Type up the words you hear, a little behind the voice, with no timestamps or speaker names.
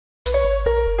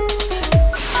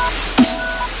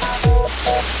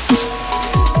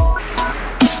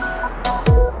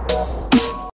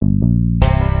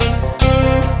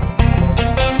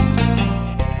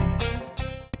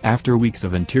After weeks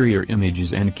of interior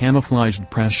images and camouflaged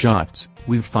press shots,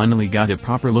 we've finally got a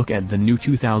proper look at the new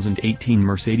 2018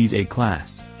 Mercedes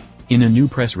A-Class. In a new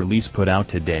press release put out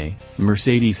today,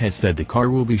 Mercedes has said the car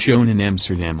will be shown in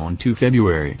Amsterdam on 2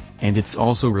 February, and it's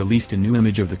also released a new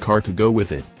image of the car to go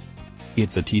with it.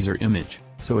 It's a teaser image,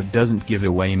 so it doesn't give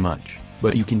away much,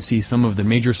 but you can see some of the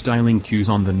major styling cues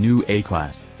on the new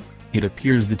A-Class. It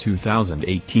appears the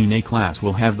 2018 A-Class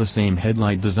will have the same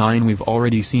headlight design we've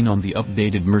already seen on the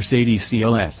updated Mercedes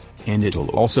CLS, and it'll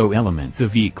also elements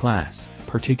of E-Class,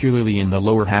 particularly in the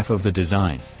lower half of the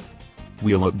design.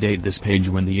 We'll update this page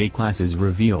when the A-Class is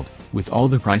revealed, with all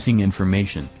the pricing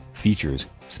information, features,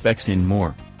 specs and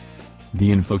more.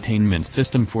 The infotainment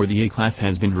system for the A-Class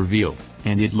has been revealed,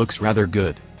 and it looks rather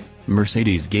good.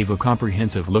 Mercedes gave a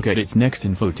comprehensive look at its next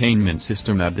infotainment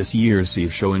system at this year's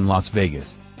CES show in Las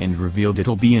Vegas, and revealed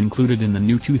it'll be included in the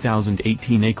new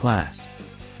 2018 A-Class.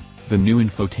 The new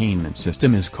infotainment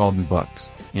system is called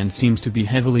Bux, and seems to be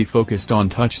heavily focused on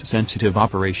touch-sensitive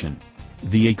operation.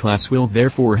 The A-Class will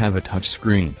therefore have a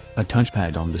touchscreen, a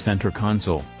touchpad on the center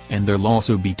console, and there'll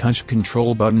also be touch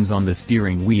control buttons on the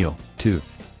steering wheel, too.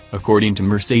 According to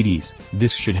Mercedes,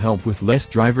 this should help with less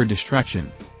driver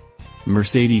distraction.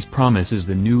 Mercedes promises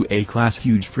the new A-Class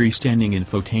huge freestanding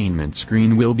infotainment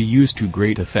screen will be used to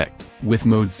great effect, with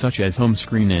modes such as home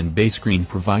screen and base screen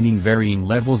providing varying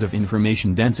levels of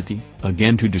information density,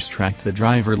 again to distract the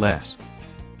driver less.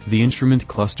 The instrument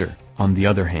cluster, on the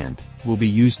other hand, will be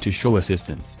used to show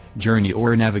assistance, journey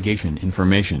or navigation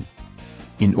information.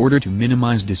 In order to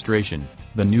minimize distraction,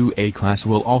 the new A-Class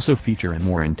will also feature a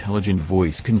more intelligent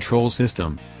voice control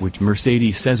system, which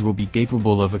Mercedes says will be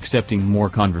capable of accepting more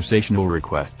conversational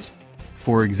requests.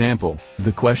 For example,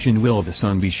 the question "Will the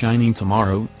sun be shining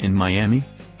tomorrow in Miami?"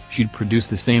 should produce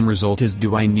the same result as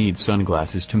 "Do I need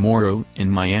sunglasses tomorrow in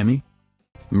Miami?"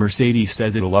 Mercedes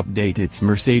says it'll update its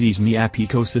Mercedes Me app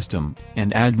ecosystem,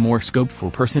 and add more scope for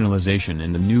personalization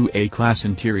in the new A-Class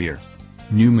interior.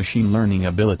 New machine learning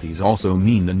abilities also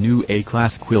mean the new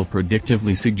A-Class will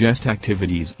predictively suggest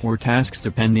activities or tasks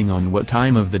depending on what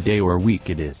time of the day or week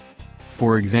it is.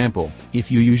 For example,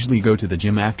 if you usually go to the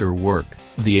gym after work,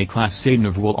 the A-Class sat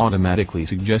nav will automatically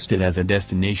suggest it as a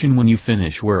destination when you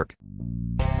finish work.